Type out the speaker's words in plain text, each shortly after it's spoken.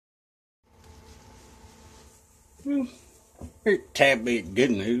Well, here's a tad bit good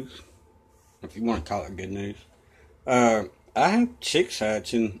news, if you want to call it good news. I have chicks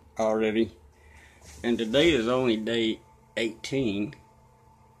hatching already, and today is only day 18.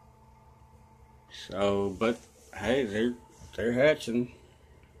 So, but hey, they're hatching,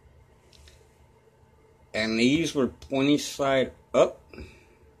 and these were pointy side up,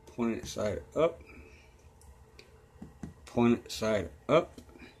 pointed side up, pointed side up,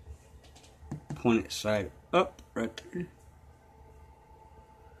 pointed side up, right there.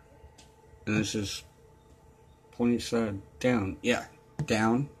 And this is pointed side down. Yeah,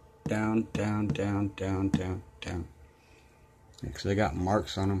 down, down, down, down, down, down, down. Because they got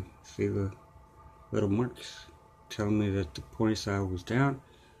marks on them. See the little marks telling me that the pointy side was down.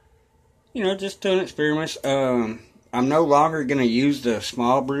 You know, just doing experiments. I'm no longer going to use the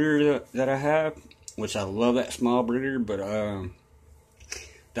small breeder that I have, which I love that small breeder, but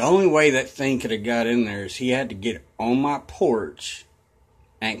the only way that thing could have got in there is he had to get on my porch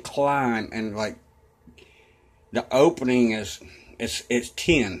and climb, and like the opening is it's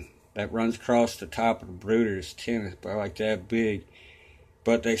tin that runs across the top of the brooder. It's tin, it's about like that big.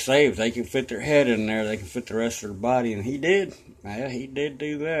 But they say if they can fit their head in there, they can fit the rest of their body, and he did. Yeah, he did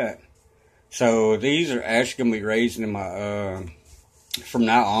do that. So these are actually gonna be raised in my. From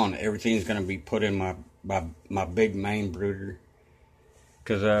now on, everything's gonna be put in my big main brooder.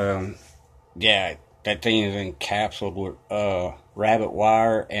 Cause yeah, that thing is encapsulated with rabbit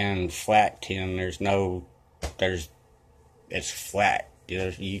wire and flat tin. It's flat.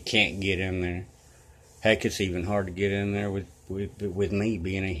 You can't get in there. Heck, it's even hard to get in there with me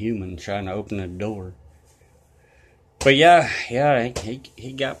being a human trying to open the door. But yeah,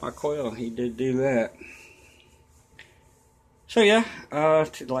 he got my coil. He did do that. So yeah,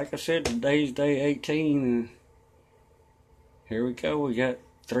 like I said, today's day 18, and here we go. We got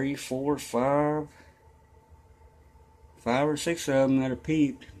 3, 4, 5 or 6 of them that are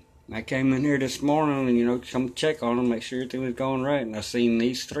peeped. I came in here this morning and, you know, come check on them, make sure everything was going right. And I seen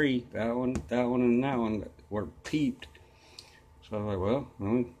these 3, that one, and that one, that were peeped. So I was like, well,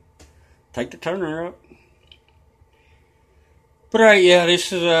 let me take the turner up. But alright, yeah,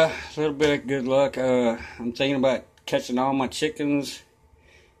 this is a little bit of good luck. I'm thinking about catching all my chickens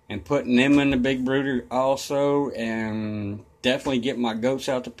and putting them in the big brooder also. And definitely get my goats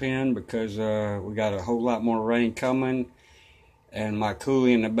out the pen because we got a whole lot more rain coming. And my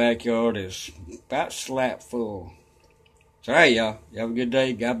coulee in the backyard is about slap full. So, hey, y'all. You have a good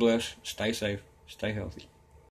day. God bless. Stay safe. Stay healthy.